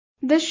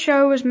This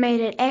show was made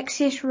at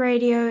Access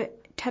Radio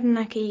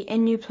Taranaki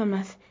in New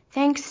Plymouth,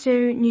 thanks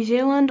to New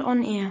Zealand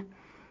On Air.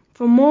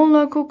 For more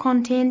local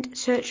content,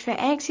 search for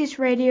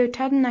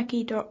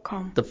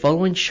accessradiotaranaki.com. The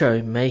following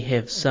show may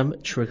have some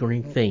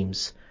triggering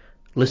themes.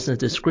 Listener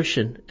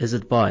discretion is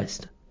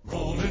advised.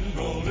 Rollin',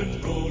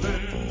 rollin',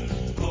 rollin',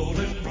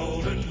 rollin', rollin',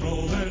 rollin',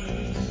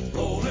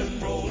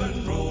 rollin',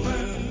 rollin',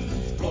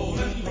 rollin',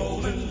 rollin',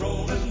 rollin',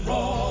 rollin',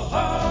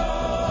 rawhide.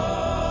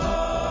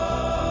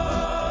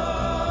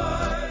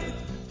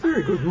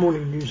 Very good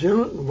morning, New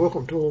Zealand, and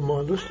welcome to all my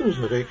listeners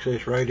at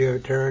Access Radio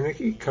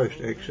Taranaki, Coast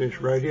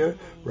Access Radio,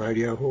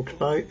 Radio Hawke's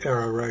Bay,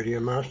 Arrow Radio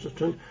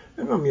Masterton,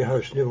 and I'm your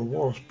host Neville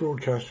Wallace,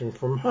 broadcasting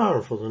from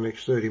Hara for the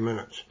next 30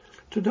 minutes.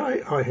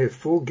 Today I have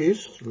four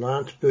guests,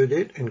 Lance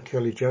Burdett and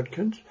Kelly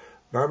Judkins,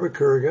 Barbara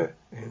Kuriger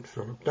and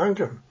Philip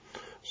Duncan.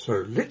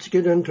 So let's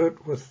get into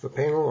it with the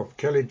panel of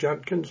Kelly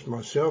Judkins,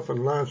 myself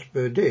and Lance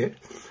Burdett,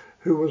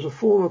 who was a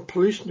former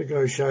police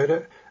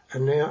negotiator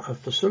and now a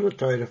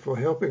facilitator for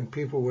helping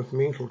people with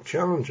mental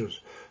challenges.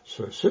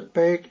 So sit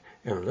back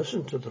and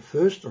listen to the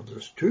first of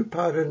this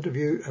two-part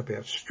interview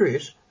about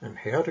stress and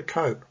how to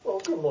cope. Well,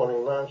 good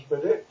morning, Lance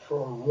Burdett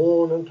from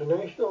Warren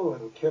International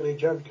and Kelly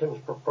Judkins,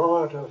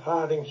 proprietor of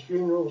Harding's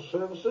Funeral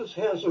Services.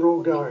 How's it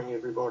all going,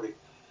 everybody?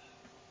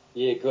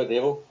 Yeah, good,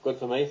 Neville. Good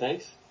for me,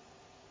 thanks.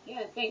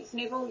 Yeah, thanks,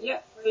 Neville.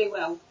 Yep, really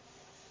well.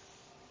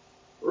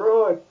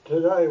 Right,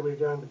 today we're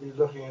going to be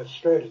looking at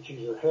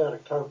strategies of how to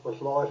cope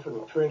with life in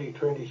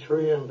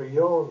 2023 and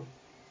beyond.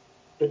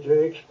 Could you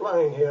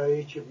explain how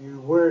each of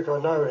you work? I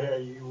know how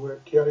you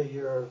work, Kelly.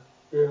 You're a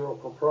funeral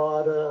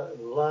proprietor,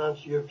 and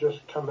Lance, you've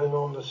just come in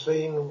on the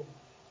scene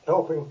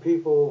helping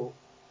people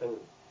in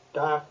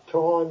dark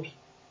times.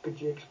 Could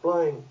you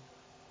explain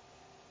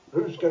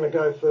who's going to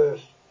go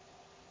first?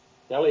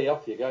 Kelly,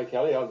 off you go,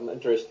 Kelly. I'm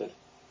interested.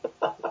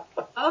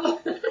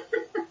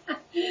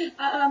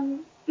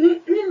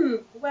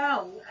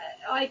 Well,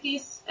 I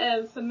guess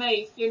for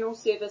me, funeral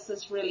service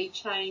has really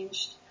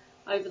changed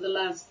over the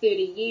last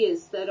 30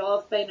 years that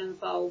I've been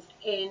involved,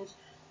 and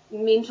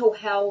mental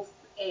health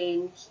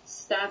and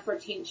staff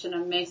retention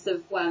are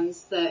massive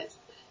ones that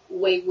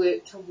we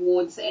work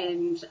towards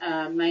and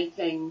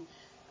making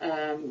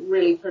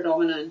really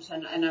predominant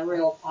and a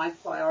real high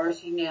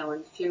priority now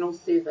in funeral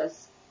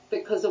service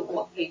because of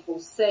what people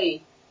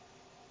see.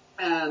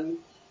 I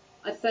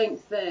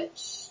think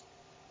that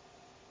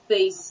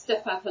the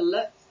stiff upper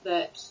lip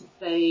that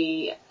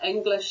the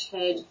English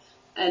had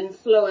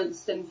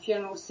influenced in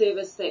funeral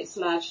service, that's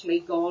largely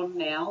gone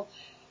now.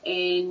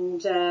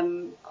 And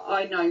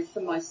I know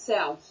for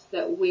myself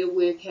that we're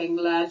working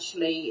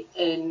largely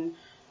in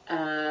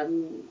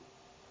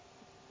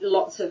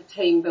lots of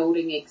team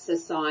building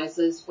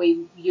exercises.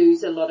 We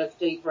use a lot of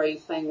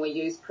debriefing. We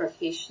use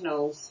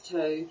professionals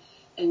to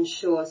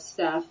ensure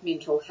staff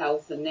mental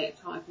health and that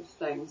type of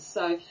thing.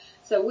 So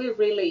we're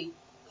really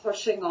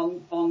pushing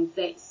on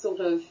that sort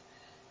of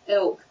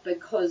ilk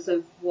because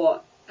of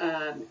what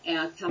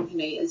our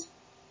company is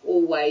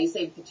always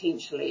and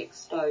potentially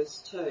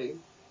exposed to.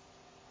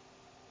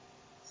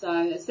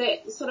 So does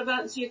that sort of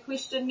answer your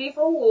question,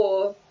 Neville,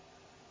 or?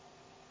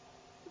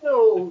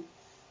 Well,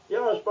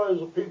 yeah, I suppose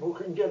that people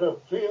can get a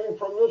feeling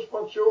from this.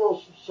 What's your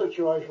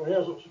situation?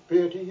 How's it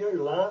appear to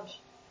you, Lance?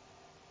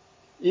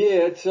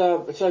 Yeah, it's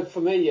so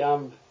for me,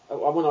 when I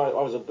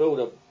was a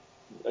builder,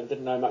 I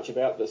didn't know much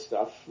about this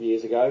stuff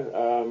years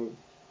ago,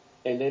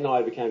 and then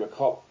I became a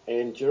cop,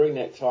 and during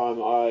that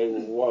time I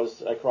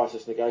was a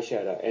crisis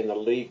negotiator and the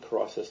lead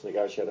crisis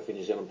negotiator for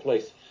New Zealand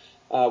Police,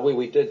 where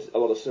we did a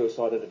lot of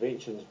suicide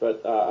interventions,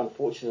 but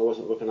unfortunately I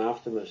wasn't looking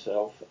after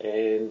myself,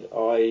 and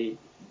I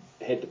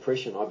had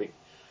depression. I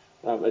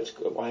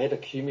had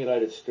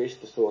accumulated stress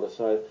disorder.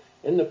 So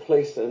in the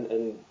police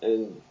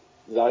in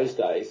those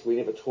days, we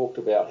never talked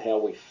about how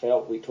we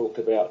felt. We talked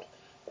about,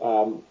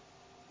 how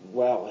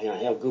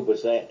good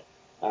was that?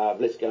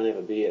 Let's go and have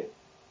a beer.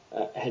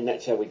 And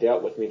that's how we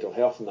dealt with mental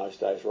health in those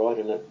days, right?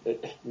 And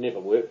it never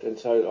worked. And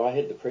so I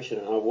had depression,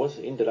 and I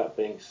ended up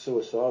being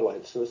suicidal. I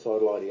had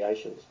suicidal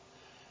ideations.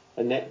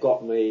 And that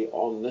got me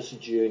on this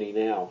journey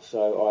now.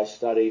 So I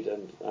studied,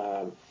 and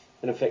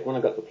in fact, when I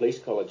got to police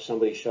college,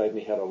 somebody showed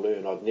me how to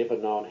learn. I'd never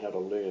known how to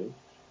learn.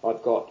 I'm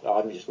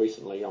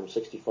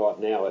 65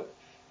 now,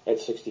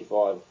 at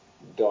 65,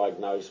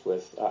 diagnosed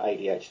with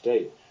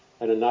ADHD.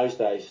 And in those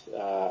days,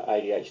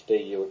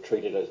 ADHD, you were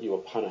treated as, you were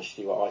punished,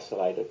 you were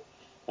isolated.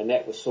 And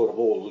that was sort of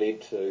all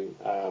led to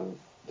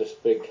this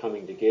big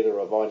coming together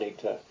of, I need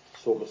to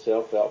sort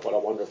myself out, but I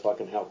wonder if I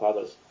can help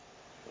others.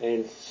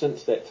 And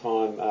since that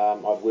time,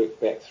 I've worked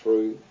back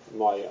through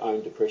my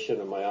own depression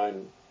and my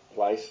own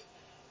place.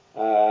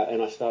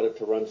 And I started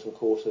to run some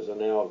courses, and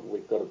now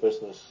we've got a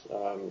business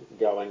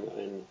going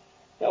and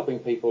helping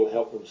people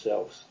help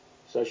themselves.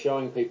 So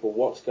showing people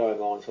what's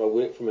going on. So I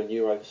work from a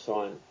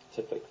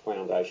neuroscientific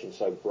foundation,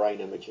 so brain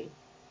imaging,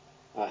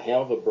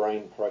 how the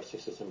brain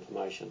processes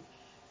information.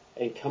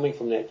 And coming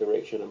from that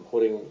direction and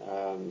putting,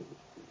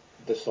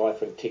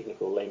 deciphering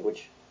technical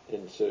language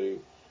into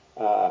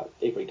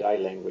everyday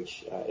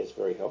language is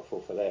very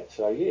helpful for that.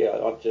 So yeah,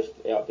 I'm just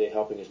out there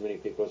helping as many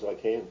people as I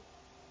can.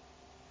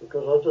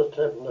 because I just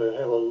happened to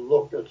have a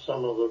look at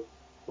some of the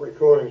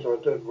recordings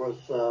I did with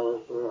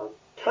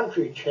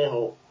Country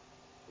Channel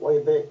way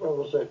back, when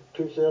was that,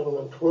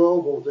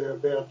 2012 or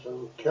thereabouts,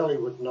 and Kelly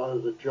would know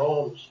the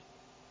Johns,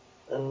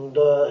 and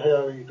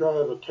how he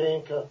drove a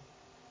tanker.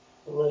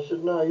 And they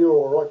said, no, you're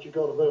all right, you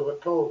got a bit of a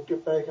cold,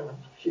 get back in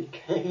your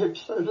cab,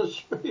 so to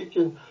speak.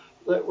 And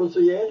that was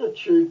the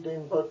attitude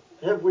then. But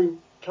have we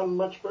come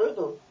much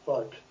further,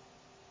 folks?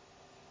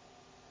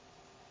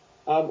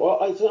 Well,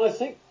 I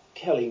think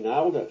Kelly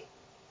nailed it.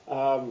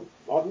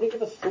 I've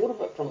never thought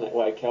of it from that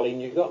way, Kelly,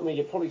 and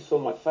you probably saw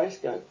my face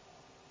go,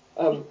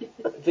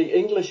 the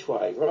English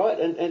way, right?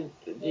 And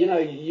you know,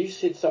 you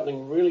said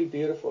something really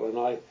beautiful,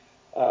 and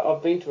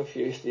I've been to a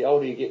few. The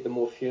older you get, the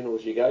more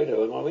funerals you go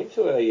to, and I went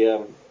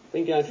to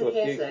been going to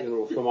a few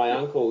funerals for my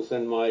uncles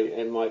and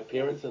my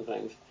parents and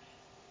things,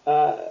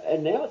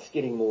 and now it's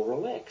getting more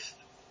relaxed,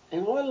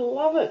 and I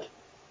love it.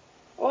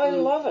 I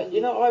love it.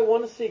 You know, I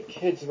want to see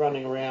kids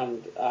running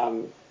around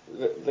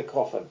the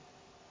coffin.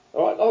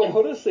 All right, I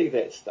want to see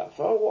that stuff.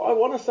 I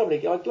want somebody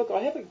go, look,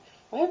 I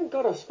haven't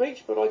got a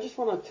speech, but I just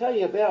want to tell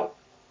you about,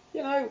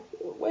 you know,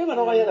 Wham and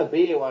I had a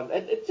beer one.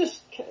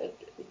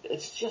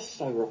 It's just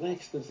so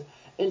relaxed,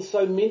 and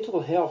so mental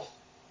health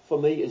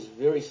for me is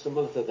very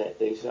similar to that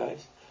these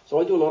days. So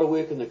I do a lot of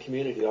work in the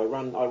community. I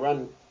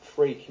run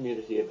free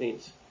community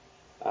events.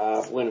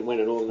 When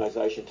an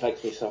organisation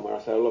takes me somewhere,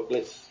 I say, look,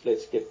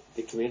 let's get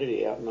the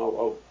community out, and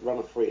I'll run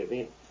a free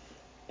event,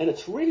 and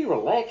it's really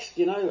relaxed.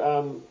 You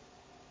know,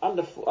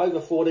 over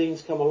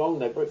 14s come along,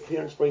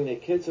 parents bring their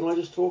kids, and I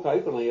just talk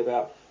openly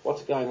about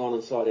what's going on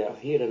inside our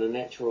head in a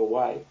natural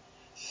way,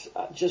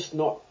 just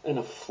not in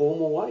a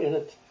formal way.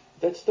 And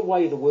that's the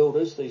way the world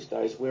is these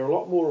days. We're a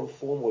lot more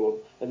informal,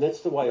 and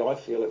that's the way I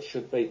feel it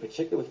should be,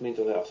 particularly with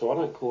mental health. So I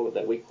don't call it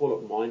that. We call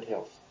it mind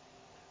health,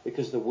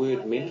 because the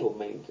word mental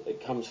means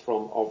it comes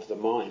from of the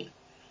mind,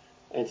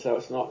 and so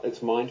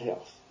it's mind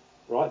health,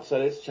 right? So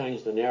let's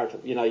change the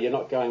narrative. You know, you're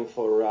not going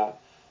for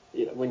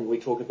when we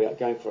talk about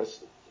going for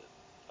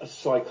a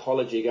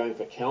psychology, going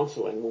for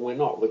counselling. Well, we're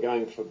not. We're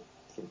going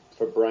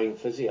for brain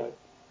physio,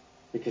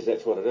 because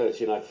that's what it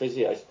is. You know,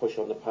 physios push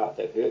on the part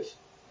that hurts.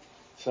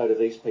 So do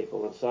these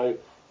people, and so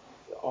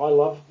I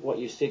love what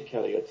you said,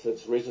 Kelly.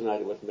 It's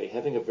resonated with me,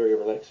 having a very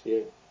relaxed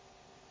view.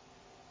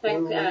 I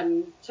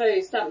think,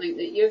 too, something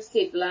that you've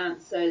said,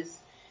 Lance, is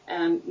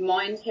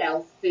mind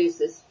health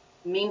versus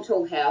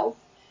mental health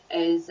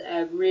is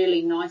a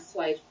really nice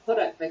way to put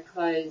it,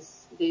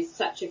 because there's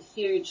such a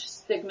huge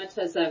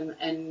stigmatism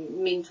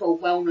in mental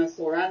wellness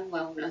or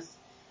unwellness.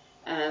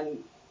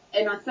 And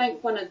I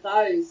think one of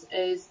those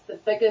is the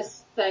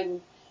biggest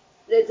thing.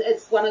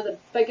 It's one of the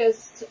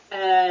biggest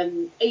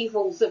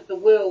evils of the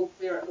world,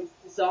 where it was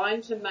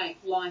designed to make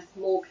life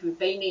more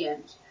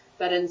convenient,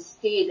 but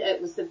instead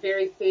it was the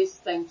very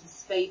first thing to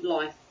speed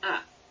life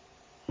up.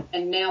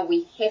 And now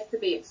we have to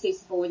be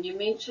accessible. And you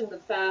mentioned the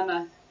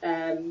farmer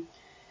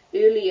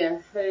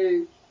earlier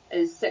who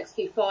is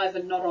 65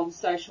 and not on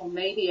social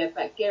media,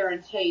 but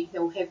guaranteed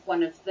he'll have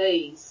one of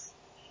these,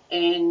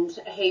 and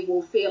he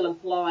will feel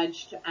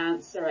obliged to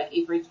answer it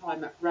every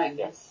time it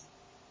rings.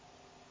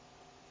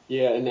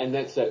 Yeah, and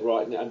that's that,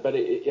 right? But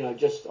you know,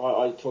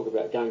 I talk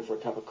about going for a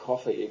cup of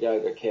coffee. You go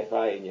to a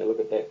cafe and you look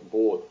at that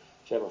board.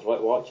 Do you have a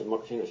flat white, some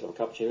mochaccino, some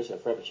cappuccino, some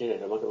frappuccino,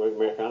 some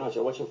Americano?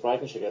 So what's your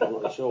fragrance you get? I'm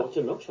not really sure. What's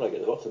your milk should I get?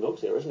 There's lots of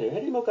milks there, isn't there? How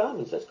do you milk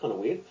almonds? That's kind of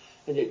weird.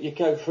 And you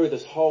go through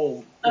this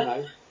whole,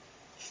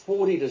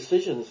 40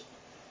 decisions.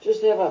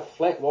 Just have a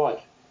flat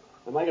white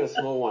and make it a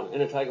small one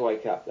in a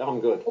takeaway cup. I'm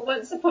good. Well,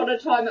 once upon a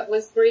time it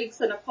was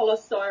Greg's in a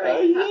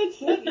polystyrene cup.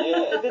 That's it,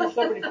 yeah. And then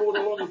somebody brought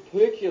along a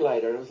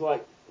percolator, and it was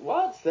like,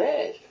 what's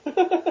that?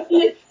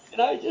 Yes. You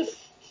know,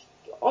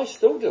 I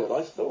still do it.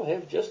 I still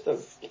have just a,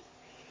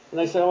 and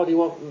they say, oh, do you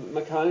want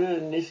Moccona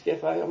and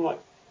Nescafe? I'm like,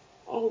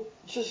 oh,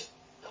 just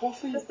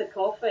coffee. Just a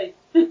coffee.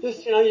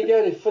 Just, you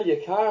go to fill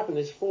your car up and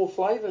there's 4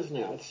 flavours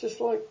now. It's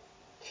just like,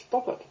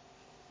 stop it.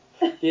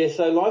 Yeah,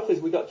 so life is,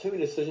 we've got too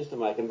many decisions to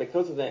make, and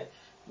because of that,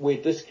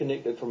 we're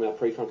disconnected from our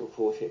prefrontal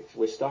cortex.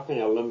 We're stuck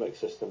in our limbic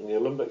system, and the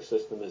limbic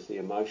system is the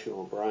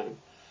emotional brain.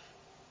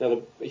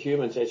 Now, as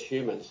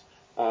humans,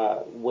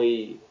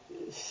 we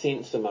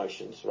sense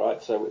emotions,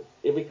 right? So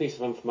every piece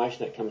of information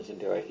that comes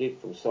into our head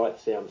from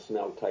sight, sound,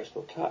 smell, taste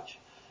or touch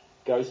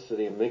goes to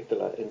the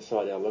amygdala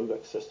inside our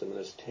limbic system and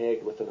is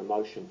tagged with an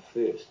emotion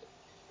first.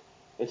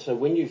 And so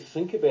when you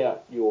think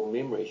about your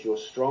memories, your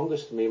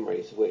strongest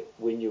memories were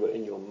when you were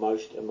in your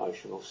most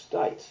emotional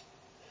states.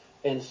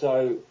 And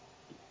so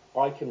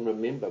I can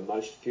remember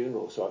most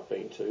funerals I've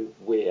been to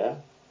where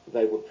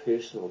they were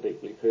personal,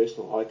 deeply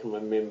personal. I can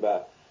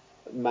remember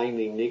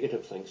mainly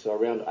negative things. So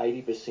around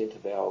 80%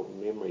 of our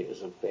memory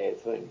is of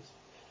bad things.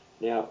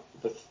 Now,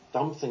 the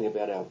dumb thing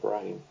about our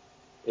brain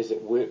is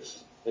it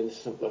works in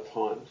simpler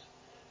times.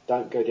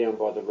 Don't go down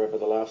by the river.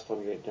 The last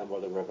time you went down by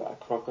the river, a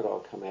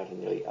crocodile came out and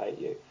nearly ate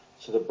you.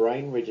 So the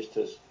brain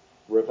registers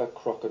river,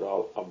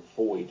 crocodile,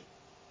 avoid.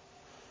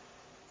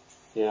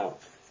 Now,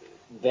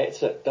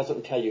 that's it.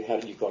 Doesn't tell you how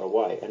you got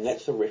away, and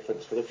that's a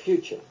reference for the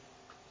future.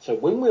 So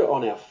when we're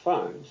on our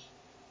phones,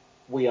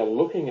 we are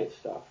looking at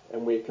stuff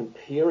and we're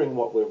comparing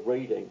what we're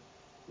reading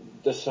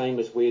the same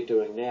as we're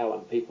doing now,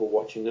 and people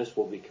watching this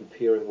will be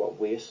comparing what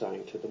we're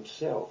saying to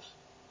themselves.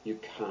 You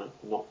can't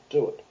not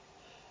do it.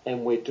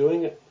 And we're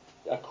doing it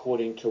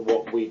according to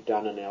what we've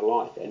done in our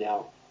life and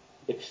our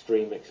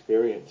extreme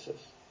experiences.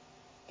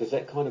 Does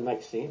that kind of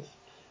make sense?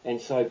 And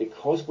so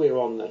because we're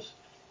on this,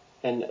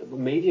 and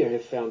media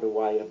have found a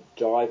way of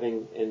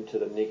diving into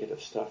the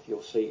negative stuff,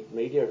 you'll see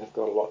media have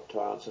got a lot to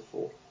answer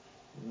for,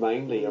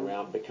 mainly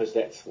around because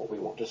that's what we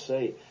want to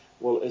see.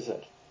 Well, is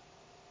it?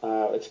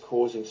 It's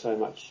causing so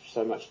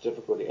much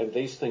difficulty. And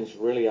these things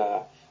really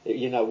are,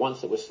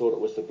 once it was thought it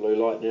was the blue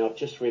light. Now, I've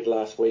just read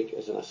last week,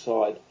 as an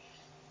aside,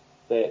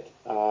 that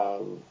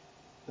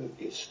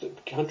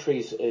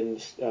countries in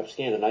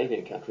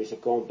Scandinavian countries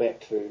have gone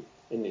back to,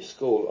 in their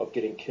school, of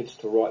getting kids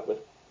to write with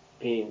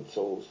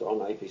pencils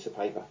on a piece of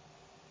paper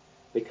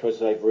because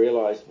they've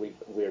realised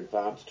we're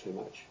advanced too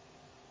much,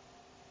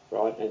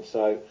 right? And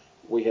so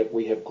we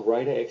have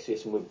greater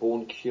access, and we're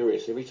born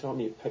curious. Every time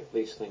you pick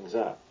these things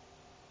up,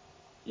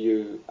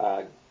 you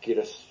get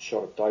a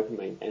shot of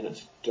dopamine, and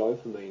it's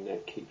dopamine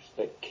that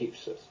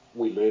keeps us.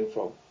 We learn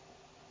from.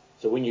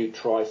 So when you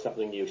try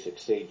something, you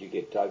succeed, you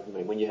get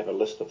dopamine. When you have a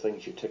list of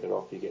things, you tick it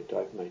off, you get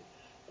dopamine.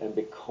 And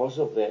because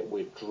of that,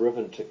 we're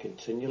driven to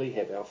continually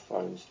have our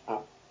phones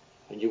up.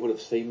 And you would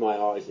have seen my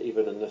eyes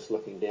even in this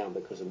looking down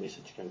because a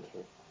message came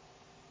through.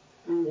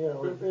 Yeah,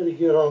 we better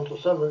get on to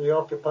some of the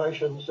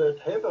occupations that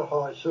have a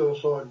high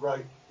suicide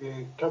rate.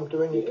 You come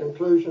to any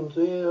conclusions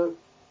there,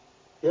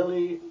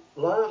 Kelly,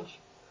 Lance?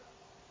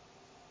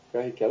 Go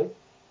ahead, Kelly.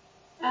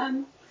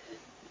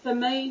 For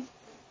me,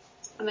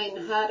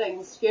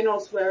 Harding's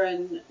funerals were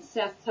in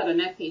South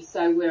Taranaki,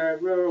 so we're a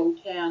rural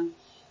town,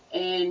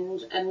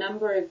 and a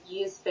number of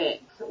years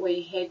back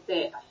we had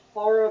that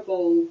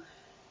horrible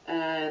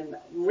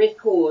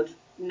record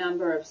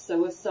number of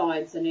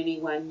suicides in any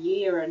one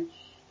year,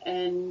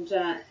 and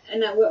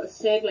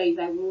sadly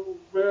they were all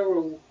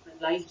rural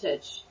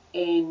related,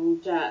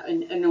 and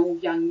all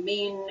young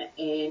men,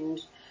 and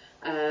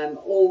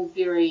all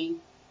very,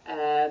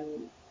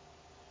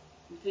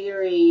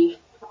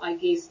 I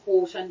guess,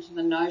 bought into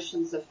the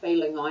notions of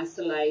feeling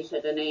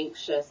isolated and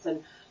anxious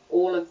and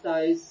all of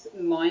those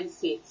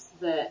mindsets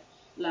that,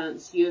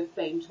 Lance, you've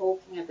been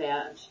talking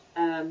about.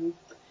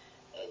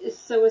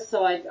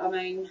 Suicide,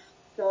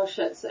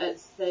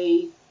 it's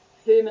the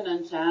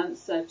permanent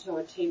answer to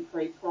a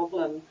temporary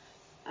problem,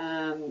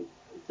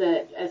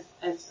 that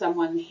if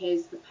someone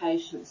has the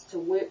patience to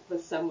work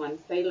with someone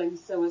feeling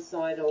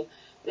suicidal,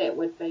 that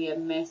would be a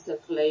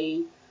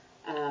massively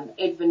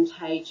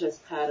advantageous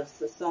part of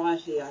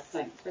society, I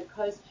think,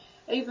 because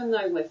even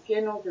though we're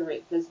funeral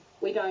directors,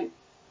 we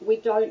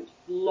don't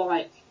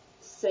like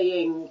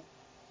seeing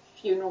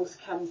funerals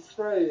come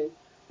through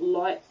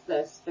like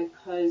this,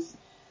 because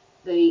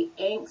the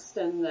angst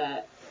and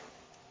the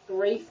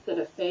grief that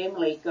a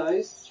family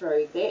goes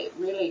through, that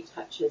really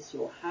touches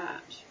your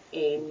heart.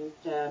 And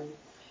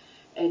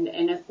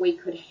if we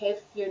could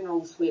have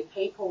funerals where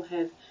people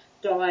have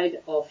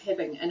died of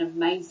having an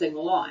amazing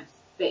life,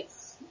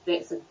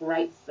 that's a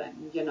great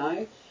thing,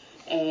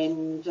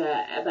 and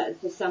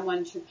but for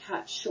someone to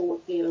cut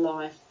short their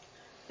life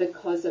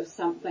because of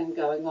something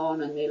going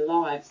on in their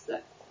lives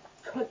that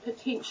could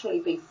potentially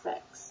be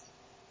fixed,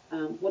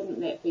 wouldn't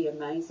that be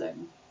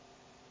amazing?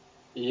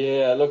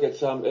 Yeah, look,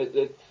 it's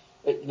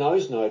it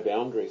knows no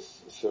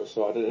boundaries,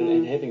 suicide,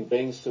 and having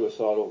been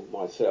suicidal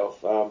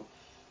myself,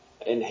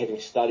 and having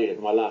studied it,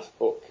 my last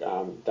book,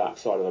 Dark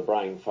Side of the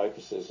Brain,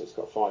 it's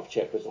got 5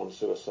 chapters on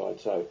suicide,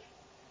 so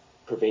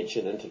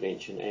prevention,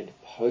 intervention, and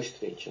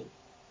postvention,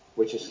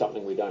 which is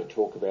something we don't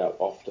talk about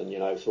often,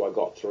 so I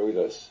got through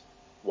this.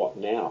 What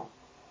now?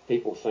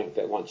 People think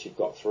that once you've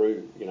got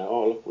through,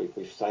 oh look,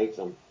 we've saved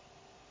them.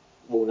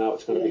 Well, no,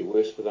 it's going to be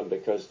worse for them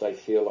because they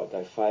feel like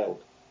they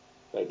failed.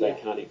 They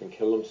can't even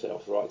kill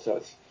themselves, right?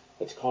 So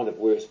it's kind of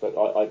worse, but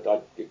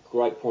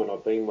great point.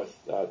 I've been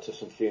to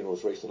some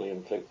funerals recently,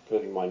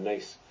 including my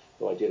niece,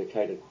 who I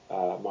dedicated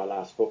my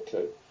last book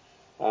to,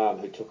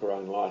 who took her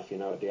own life,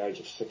 at the age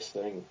of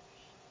 16.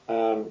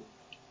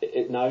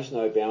 It knows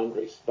no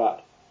boundaries,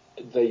 but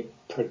the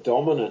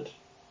predominant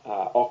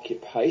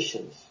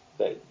occupations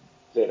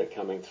that are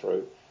coming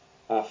through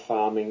are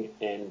farming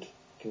and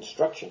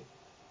construction.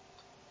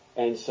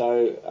 And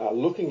so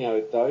looking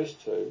at those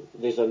two,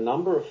 there's a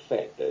number of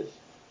factors,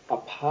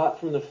 apart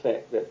from the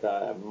fact that they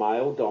are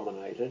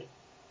male-dominated.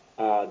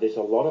 There's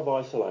a lot of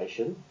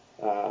isolation.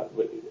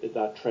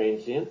 They're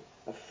transient,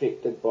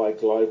 affected by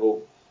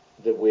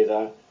the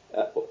weather,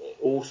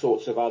 all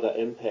sorts of other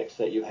impacts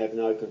that you have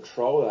no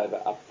control over.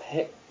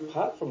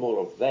 Apart from all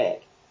of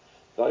that,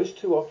 those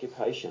two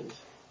occupations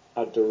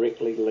are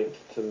directly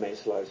linked to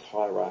Maslow's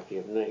hierarchy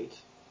of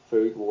needs: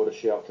 food, water,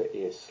 shelter,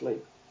 air,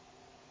 sleep.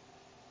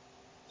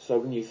 So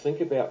when you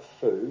think about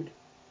food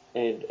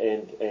and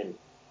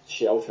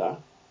shelter,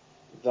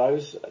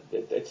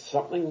 it's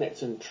something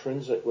that's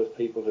intrinsic with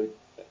people who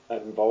are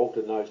involved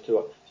in those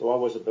two. So I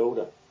was a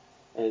builder,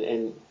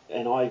 and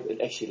I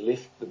actually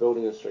left the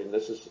building industry, and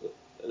this is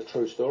a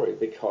true story,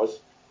 because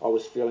I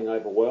was feeling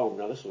overwhelmed.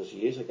 Now this was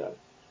years ago,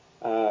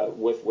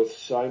 with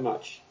so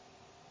much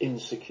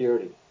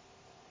insecurity.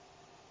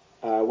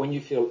 When you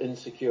feel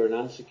insecure and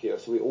unsecure,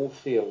 so we all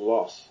feel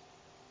loss.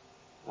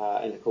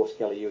 And of course,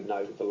 Kelly, you would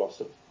know the loss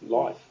of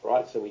life,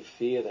 right? So we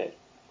fear that.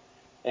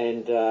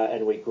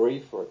 And we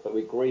grieve for it, but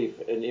we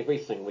grieve in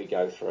everything we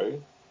go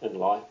through in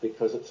life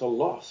because it's a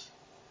loss.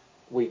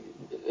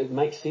 It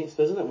makes sense,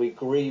 doesn't it? We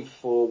grieve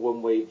for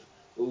when we've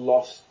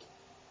lost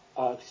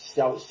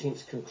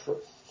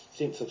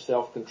sense of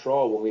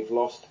self-control, when we've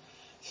lost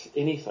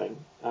anything.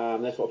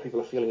 That's what people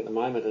are feeling at the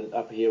moment and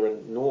up here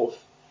in North,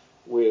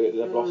 where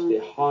they've lost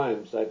their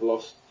homes,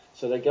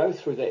 so they go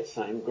through that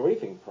same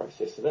grieving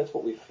process. So that's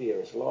what we fear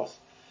is loss.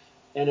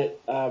 And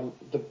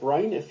the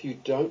brain, if you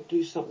don't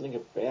do something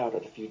about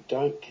it, if you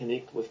don't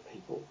connect with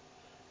people,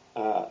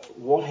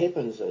 what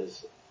happens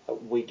is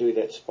we do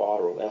that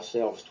spiral,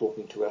 ourselves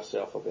talking to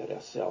ourselves about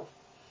ourselves.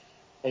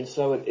 And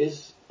so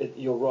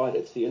you're right,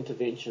 it's the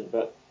intervention.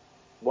 But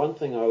one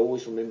thing I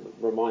always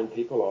remind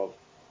people of,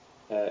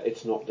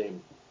 it's not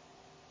them.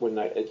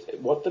 It's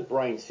what the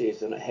brain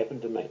says, and it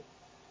happened to me.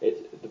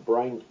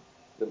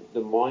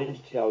 The mind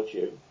tells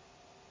you,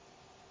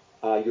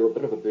 you're a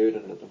bit of a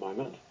burden at the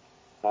moment.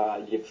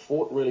 You've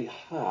fought really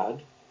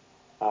hard.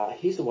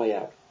 Here's a way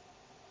out.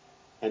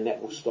 And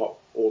that will stop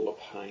all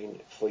the pain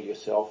for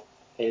yourself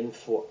and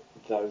for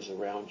those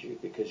around you,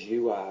 because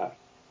you are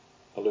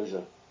a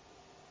loser.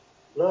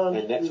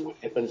 And that's what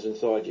happens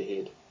inside your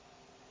head.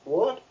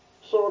 What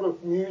sort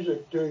of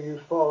music do you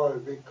follow?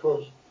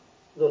 Because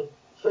the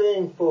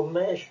theme for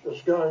MASH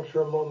is going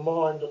through my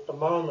mind at the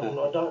moment, and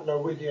I don't know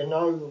whether you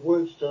know the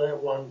words to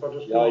that one, but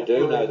it's not I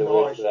do know the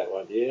words to nice. that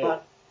one, yeah.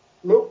 But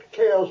milked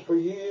cows for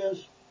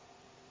years,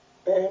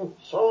 and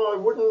so I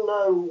wouldn't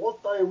know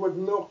what they would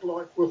milk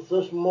like with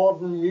this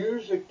modern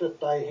music that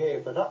they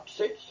have. It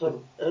upsets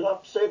them. It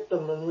upset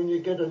them, and when you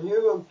get a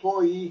new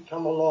employee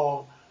come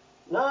along,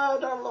 no, I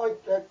don't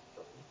like that.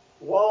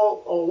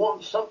 Well, I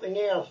want something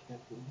else.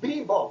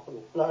 Bebop,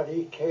 and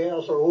bloody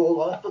cows are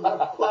all over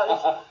the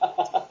place.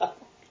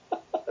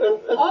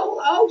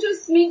 I'll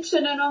just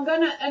mention, and I'm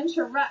going to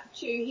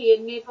interrupt you here,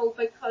 Neville,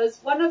 because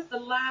one of the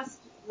last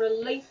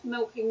relief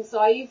milkings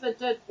I ever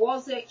did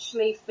was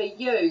actually for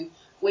you.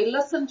 We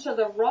listened to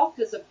the rock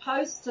as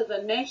opposed to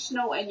the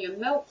national, and your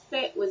milk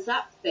fat was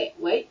up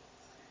that week.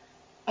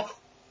 That's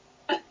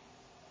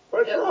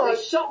right.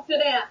 We shocked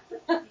it out.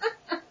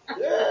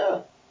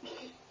 Yeah.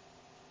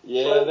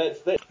 Yeah,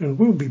 that's that. And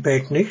we'll be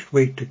back next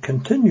week to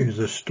continue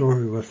this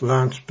story with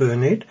Lance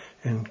Burnett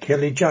and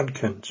Kelly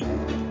Judkins.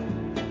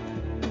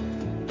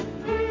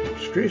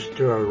 Stress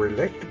to a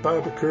relaxed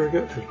Barbara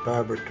Kruger as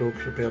Barbara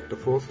talks about the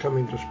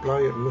forthcoming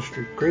display at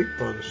Mystery Creek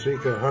by the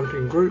Seeker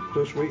Hunting Group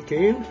this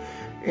weekend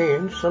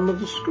and some of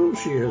the schools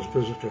she has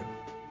visited.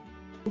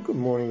 Good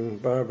morning,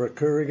 Barbara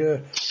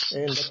Kruger.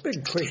 And the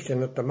big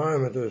question at the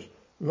moment is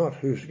not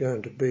who's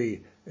going to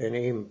be an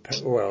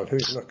MP, well,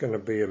 who's not going to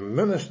be a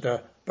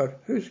minister,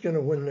 but who's going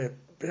to win the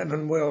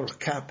Bannon World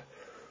Cup.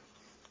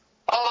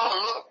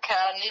 Oh, look,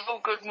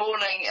 Neville, good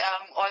morning.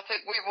 I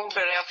think we've all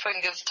got our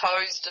fingers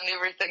toesed and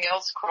everything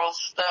else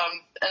crossed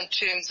in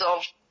terms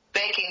of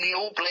backing the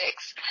All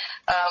Blacks.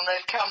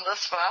 They've come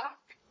this far,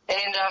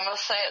 and I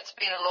must say it's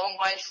been a long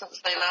way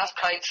since they last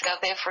played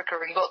South Africa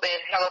and got that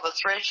hell of a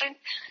thrashing.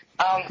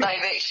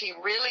 They've actually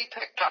really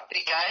picked up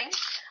their game.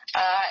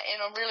 And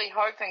I'm really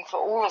hoping for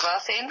all of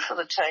us and for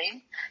the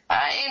team,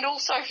 and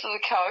also for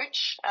the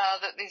coach,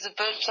 that there's a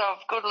bit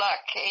of good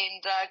luck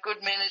and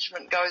good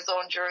management goes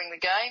on during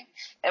the game.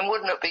 And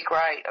wouldn't it be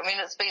great? I mean,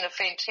 it's been a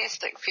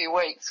fantastic few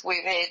weeks.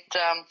 We've had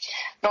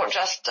not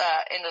just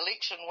an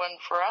election win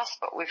for us,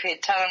 but we've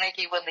had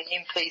Taranaki win the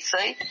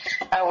MPC.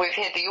 We've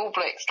had the All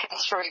Blacks come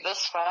through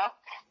this far,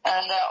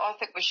 and I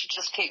think we should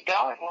just keep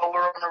going while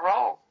we're on a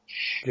roll.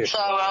 Yes. So,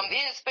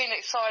 yeah, it's been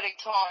exciting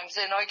times,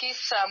 and I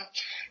guess,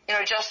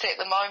 just at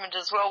the moment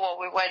as well, while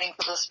we're waiting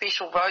for the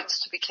special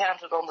votes to be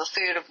counted on the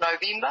 3rd of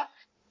November,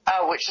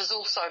 which is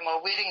also my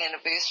wedding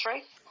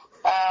anniversary.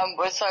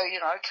 So,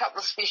 a couple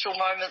of special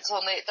moments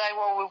on that day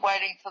while we're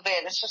waiting for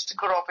that. It's just a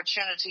good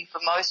opportunity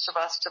for most of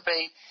us to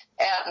be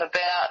out and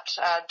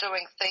about,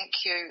 doing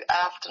thank you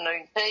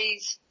afternoon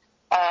teas,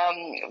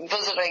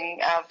 visiting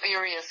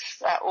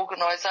various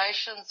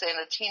organisations and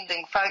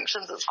attending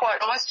functions. It's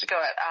quite nice to go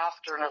out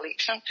after an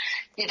election.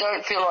 You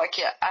don't feel like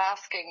you're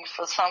asking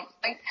for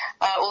something.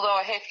 Although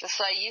I have to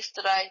say,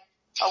 yesterday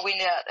I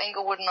went out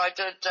Inglewood and I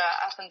did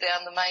up and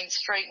down the main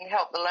street and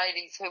helped the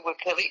ladies who were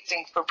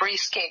collecting for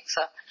breast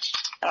cancer.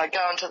 And I'd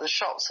go into the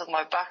shops with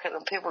my bucket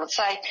and people would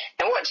say,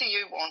 "And what do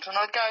you want?" And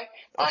I'd go,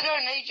 "Well, I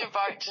don't need your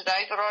vote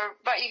today,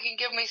 but you can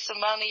give me some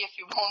money if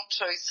you want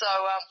to." So,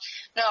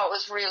 no, it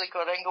was really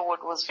good.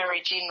 Inglewood was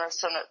very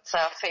generous and it's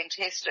a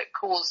fantastic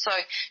cause. So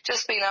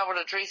just being able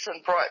to dress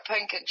in bright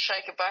pink and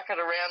shake a bucket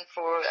around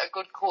for a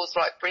good cause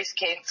like breast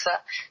cancer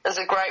is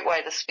a great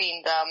way to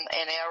spend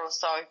an hour or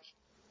so.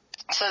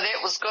 So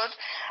that was good.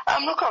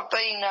 Look, I've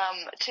been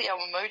Te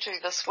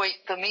Awamutu this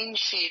week, the men's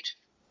shed.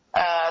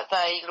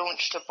 they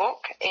launched a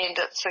book, and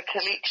it's a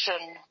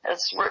collection.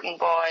 It's written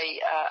by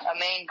a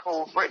man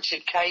called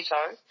Richard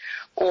Cato,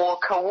 or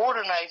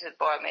coordinated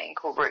by a man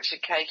called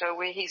Richard Cato,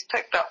 where he's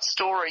picked up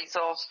stories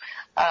of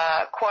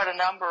quite a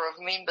number of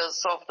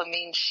members of the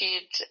Men's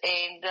Shed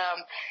and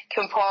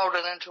compiled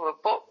it into a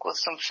book with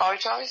some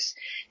photos.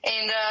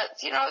 And,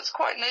 it's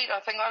quite neat.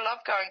 I think I love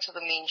going to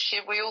the Men's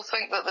Shed. We all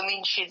think that the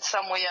Men's Shed's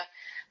somewhere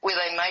where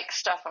they make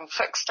stuff and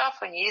fix stuff,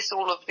 and yes,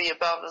 all of the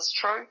above is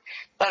true,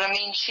 but a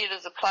men's shed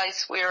is a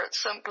place where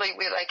it's simply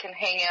where they can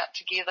hang out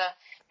together,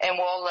 and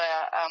while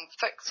they're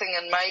fixing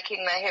and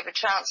making, they have a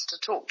chance to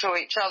talk to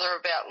each other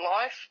about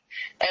life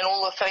and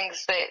all the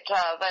things that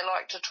they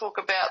like to talk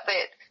about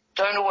that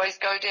don't always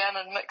go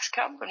down in mixed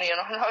company. And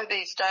I know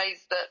these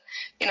days that,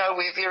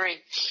 we're very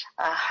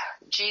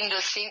gender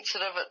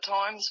sensitive at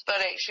times,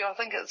 but actually I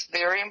think it's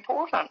very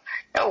important.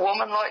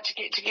 Women like to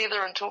get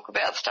together and talk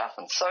about stuff,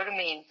 and so do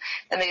men.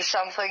 And there's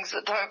some things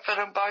that don't fit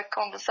in both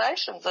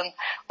conversations, and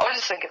I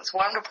just think it's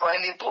wonderful.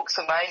 And their book's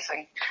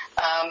amazing.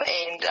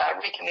 And I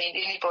recommend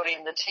anybody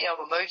in the Te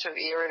Awamutu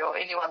area or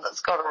anyone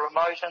that's got a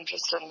remote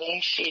interest in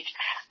Men's Shed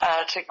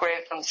to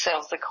grab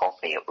themselves a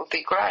copy. It would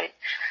be great.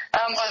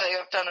 I think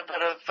I've done a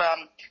bit of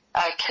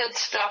kids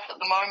stuff at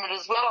the moment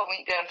as well. I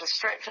went down to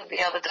Stratford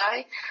the other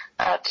day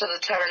to the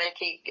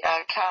Taranaki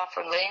Calf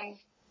and Lamb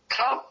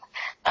Club.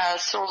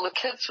 Saw all the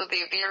kids with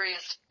their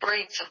various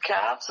breeds of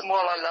calves, and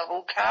while I love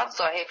all calves,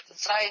 I have to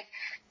say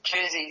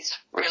Jerseys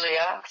really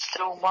are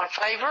still my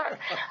favourite.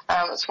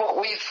 It's what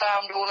we've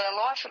farmed all our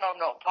life, and I'm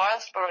not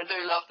biased, but I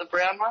do love the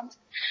brown ones.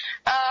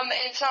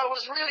 And so it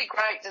was really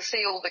great to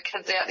see all the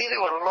kids out there.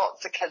 There were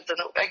lots of kids, and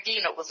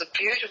again, it was a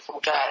beautiful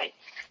day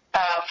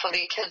for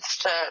their kids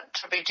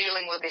to be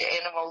dealing with their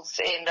animals,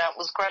 and it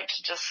was great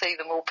to just see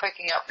them all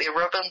picking up their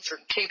ribbons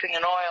and keeping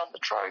an eye on the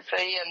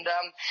trophy, and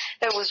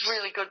it was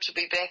really good to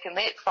be back in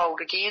that fold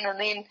again. And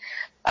then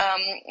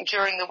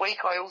during the week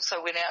I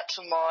also went out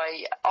to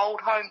my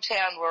old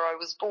hometown where I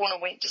was born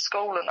and went to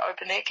school in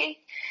Taranaki,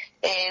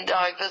 and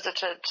I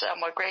visited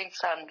my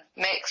grandson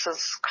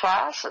Max's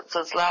class. It's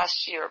his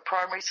last year at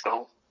primary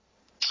school.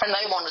 And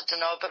they wanted to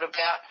know a bit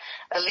about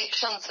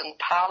elections and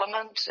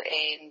Parliament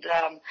and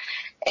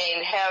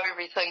how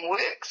everything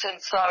works.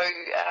 And so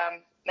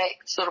Max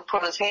sort of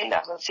put his hand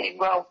up and said,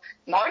 well,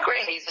 my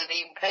granny's an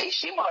MP.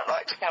 She might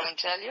like to come and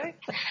tell you.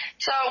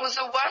 So it was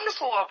a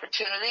wonderful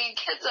opportunity, and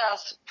kids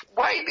ask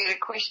way better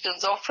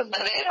questions often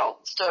than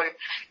adults do.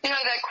 They're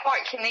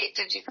quite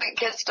connected. You think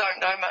kids don't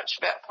know much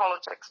about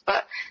politics,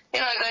 but, they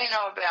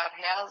know about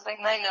housing,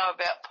 they know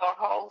about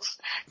potholes,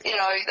 they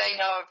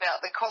know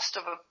about the cost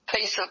of a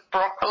piece of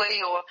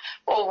broccoli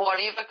or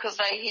whatever, because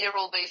they hear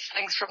all these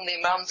things from their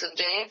mums and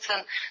dads,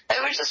 and they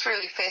were just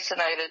really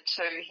fascinated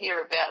to hear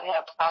about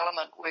how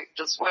Parliament worked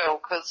as well,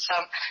 because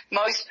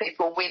most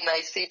people, when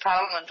they see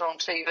Parliament on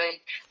TV,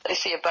 they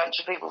see a bunch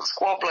of people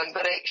squabbling,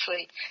 but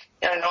actually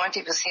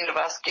 90% of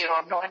us get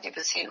on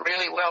 90%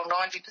 really well,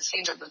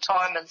 90% of the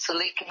time in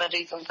select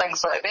committees and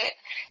things like that,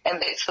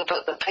 and that's the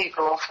bit that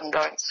people often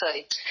don't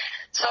see.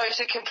 So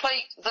to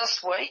complete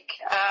this week,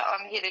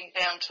 I'm heading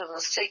down to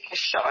the Seeker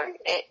Show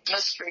at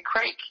Mystery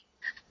Creek,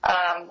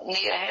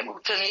 near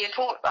Hamilton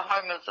Airport, the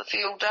home of the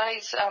field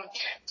days.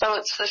 So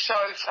it's the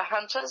show for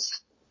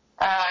hunters.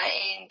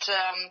 And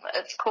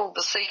it's called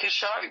the Seeker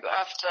Show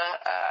after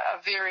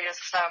various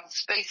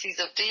species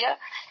of deer,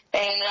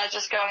 and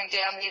just going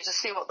down there to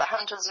see what the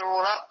hunters are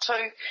all up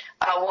to,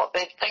 what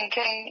they're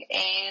thinking,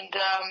 and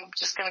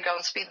just going to go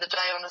and spend the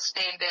day on a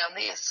stand down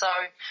there. So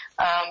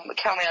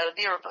come out of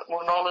there a bit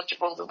more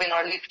knowledgeable than when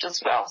I left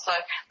as well. So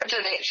I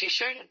did actually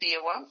shoot a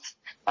deer once.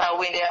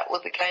 Went out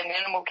with the Game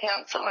Animal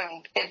Council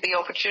and had the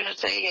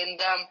opportunity, and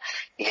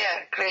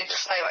glad to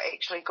say I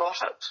actually got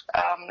it,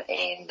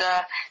 and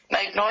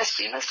made nice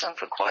venison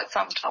for quite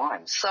some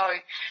time. So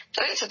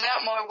that's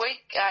about my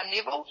week,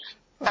 Neville.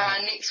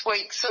 Next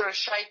week sort of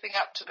shaping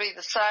up to be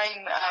the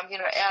same,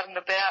 out and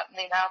about, and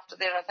then after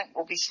that I think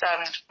we'll be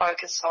starting to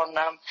focus on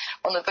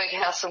the big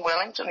house in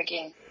Wellington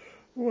again.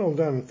 Well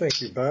done,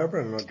 thank you,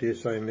 Barbara, and I dare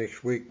say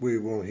next week we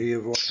will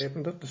hear what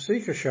happened at the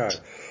Seeker Show.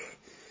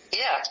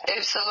 Yeah,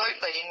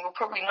 absolutely, and we'll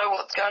probably know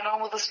what's going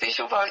on with the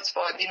special votes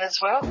by then as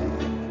well.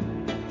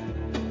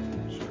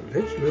 So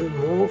let's learn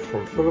more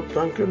from Philip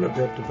Duncan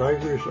about the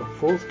vagaries of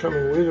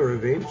forthcoming weather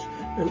events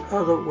and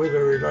other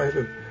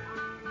weather-related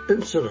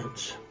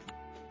incidents.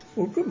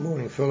 Well, good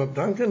morning, Philip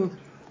Duncan.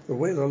 The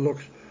weather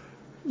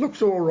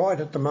looks all right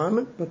at the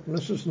moment, but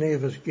Mrs.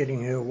 Nev is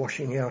getting her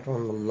washing out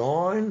on the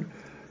line.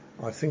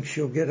 I think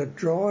she'll get it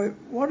dry.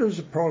 What is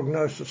the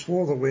prognosis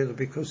for the weather?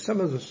 Because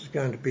some of this is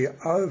going to be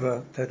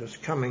over that is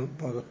coming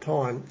by the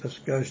time this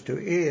goes to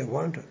air,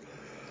 won't it?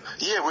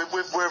 Yeah,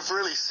 we've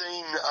really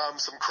seen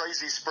some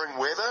crazy spring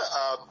weather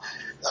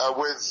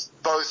with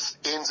both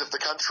ends of the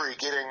country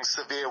getting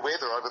severe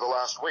weather over the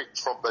last week,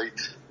 from the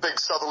big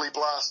southerly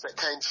blast that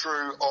came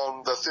through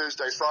on the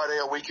Thursday, Friday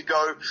a week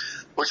ago,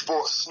 which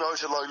brought snow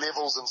to low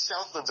levels in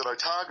Southland and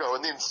Otago,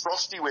 and then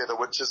frosty weather,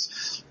 which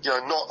is,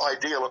 not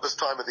ideal at this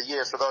time of the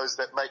year for those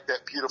that make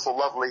that beautiful,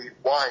 lovely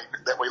wine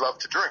that we love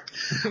to drink.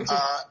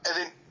 And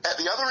then at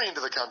the other end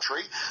of the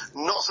country,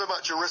 not so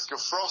much a risk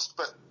of frost,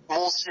 but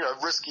more,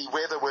 risky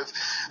weather with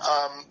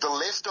the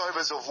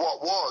leftovers of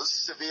what was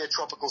severe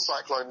tropical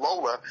cyclone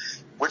Lola,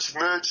 which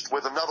merged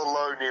with another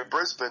low near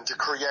Brisbane to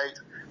create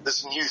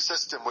this new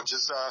system which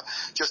has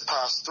just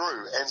passed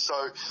through. And so,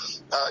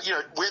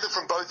 weather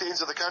from both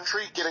ends of the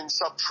country, getting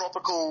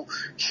subtropical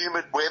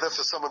humid weather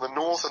for some of the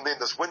north, and then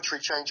this wintry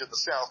change in the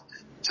south.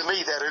 To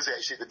me, that is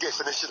actually the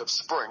definition of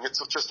spring.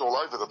 It's just all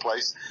over the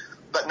place.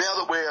 But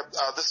now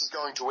that this is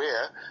going to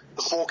air,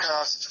 the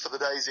forecast for the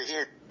days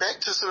ahead,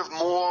 back to sort of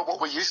more what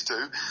we're used to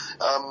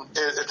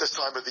at this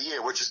time of the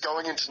year, which is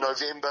going into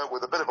November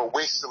with a bit of a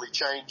westerly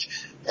change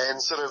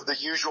and sort of the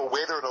usual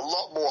weather and a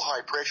lot more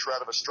high pressure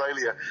out of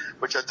Australia,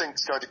 which I think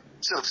is going to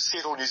sort of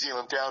settle New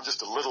Zealand down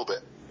just a little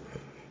bit.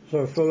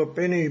 So, Philip,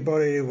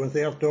 anybody with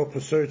outdoor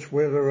pursuits,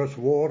 whether it's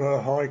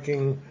water,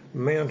 hiking,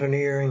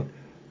 mountaineering,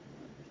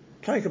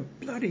 take a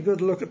bloody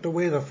good look at the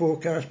weather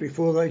forecast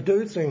before they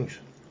do things.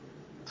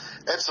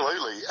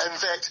 Absolutely. In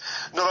fact,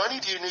 not only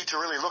do you need to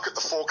really look at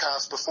the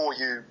forecast before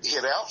you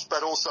head out,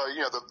 but also,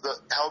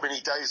 how many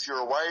days you're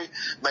away,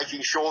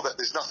 making sure that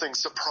there's nothing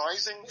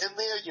surprising in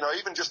there.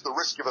 Even just the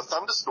risk of a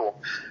thunderstorm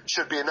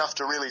should be enough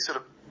to really sort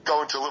of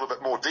go into a little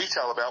bit more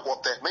detail about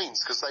what that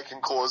means, because they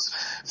can cause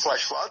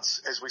flash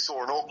floods, as we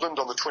saw in Auckland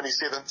on the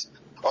 27th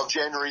of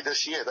January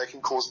this year. They can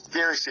cause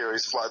very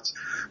serious floods.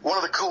 One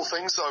of the cool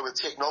things, though, with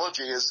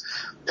technology is,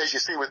 as you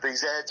see with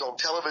these ads on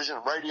television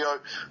and radio,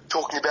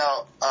 talking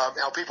about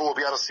how people will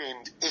be able to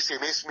send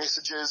SMS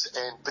messages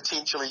and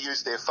potentially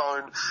use their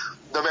phone,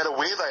 no matter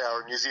where they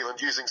are in New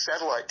Zealand, using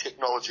satellite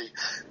technology.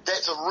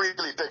 That's a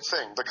really big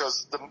thing,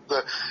 because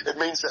it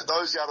means that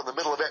those out in the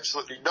middle of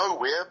absolutely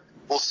nowhere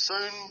will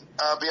soon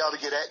be able to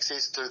get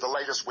access to the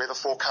latest weather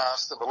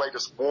forecast and the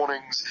latest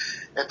warnings,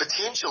 and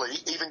potentially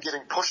even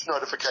getting push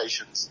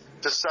notifications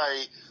to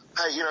say,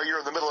 hey, you're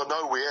in the middle of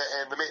nowhere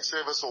and the Met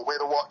Service or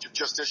Weather Watch have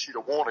just issued a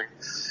warning.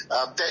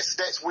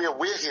 That's where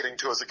we're heading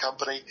to as a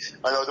company.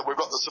 I know that we've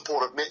got the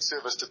support of Met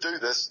Service to do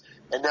this,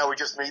 and now we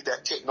just need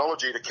that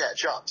technology to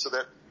catch up so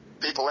that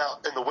people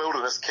out in the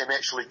wilderness can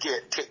actually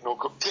get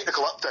technical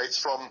updates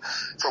from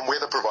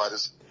weather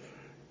providers.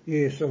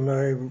 Yes,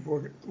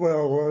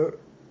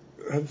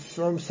 and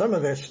some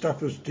of that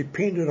stuff is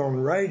dependent on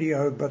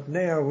radio, but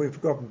now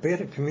we've got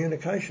better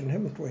communication,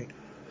 haven't we?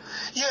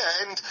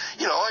 Yeah, and,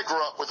 I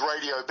grew up with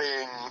radio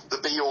being the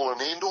be-all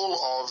and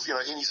end-all of,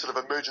 any sort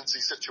of emergency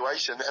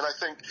situation, and I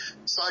think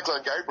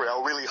Cyclone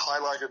Gabrielle really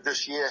highlighted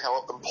this year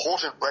how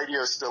important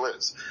radio still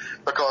is,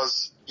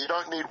 because you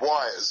don't need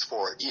wires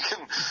for it. You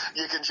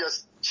can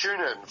just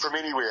tune in from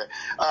anywhere.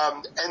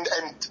 And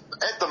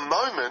at the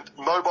moment,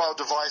 mobile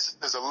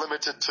devices are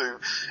limited to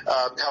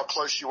how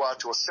close you are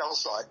to a cell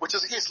site, which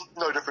is, I guess,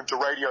 no different to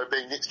radio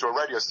being next to a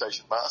radio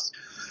station mast.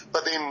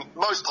 But then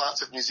most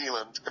parts of New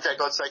Zealand, in fact,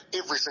 I'd say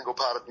every single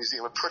part of New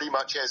Zealand pretty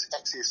much has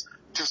access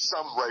to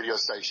some radio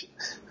station.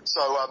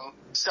 So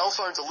cell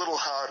phone's a little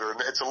harder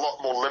and it's a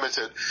lot more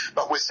limited,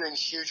 but we're seeing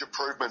huge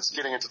improvements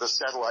getting into the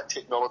satellite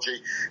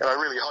technology, and I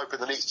really hope in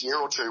the next year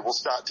or two we'll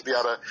start to be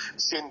able to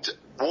send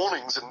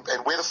warnings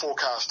and weather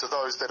forecasts to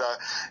those that are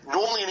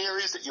normally in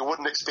areas that you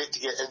wouldn't expect to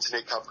get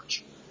internet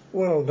coverage.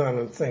 Well done,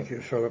 and thank you,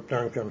 Philip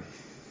Duncan.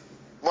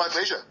 My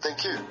pleasure,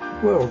 thank you.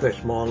 Well,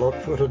 that's my lot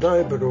for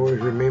today, but always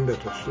remember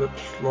to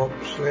slap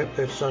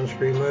that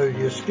sunscreen over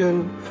your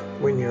skin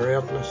when you're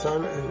out in the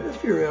sun, and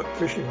if you're out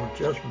fishing or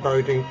just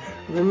boating,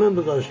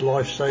 remember those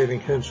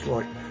life-saving hints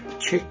like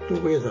check the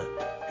weather,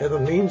 have a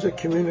means of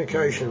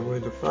communication,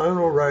 whether phone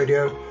or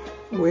radio,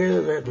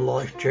 wear that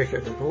life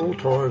jacket at all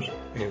times,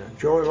 and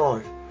enjoy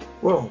life.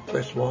 Well,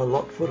 that's my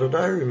lot for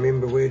today.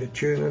 Remember where to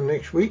tune in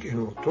next week,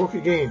 and we'll talk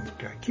again.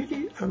 Ka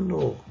kiri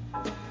anō.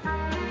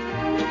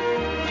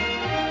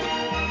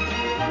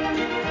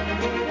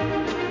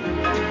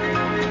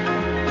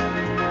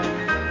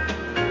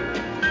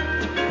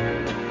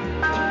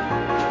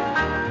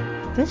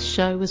 This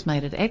show was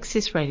made at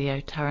Access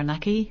Radio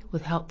Taranaki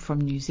with help from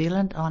New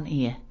Zealand On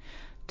Air.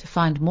 To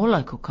find more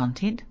local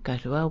content, go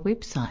to our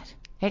website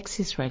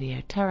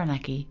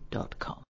accessradiotaranaki.com.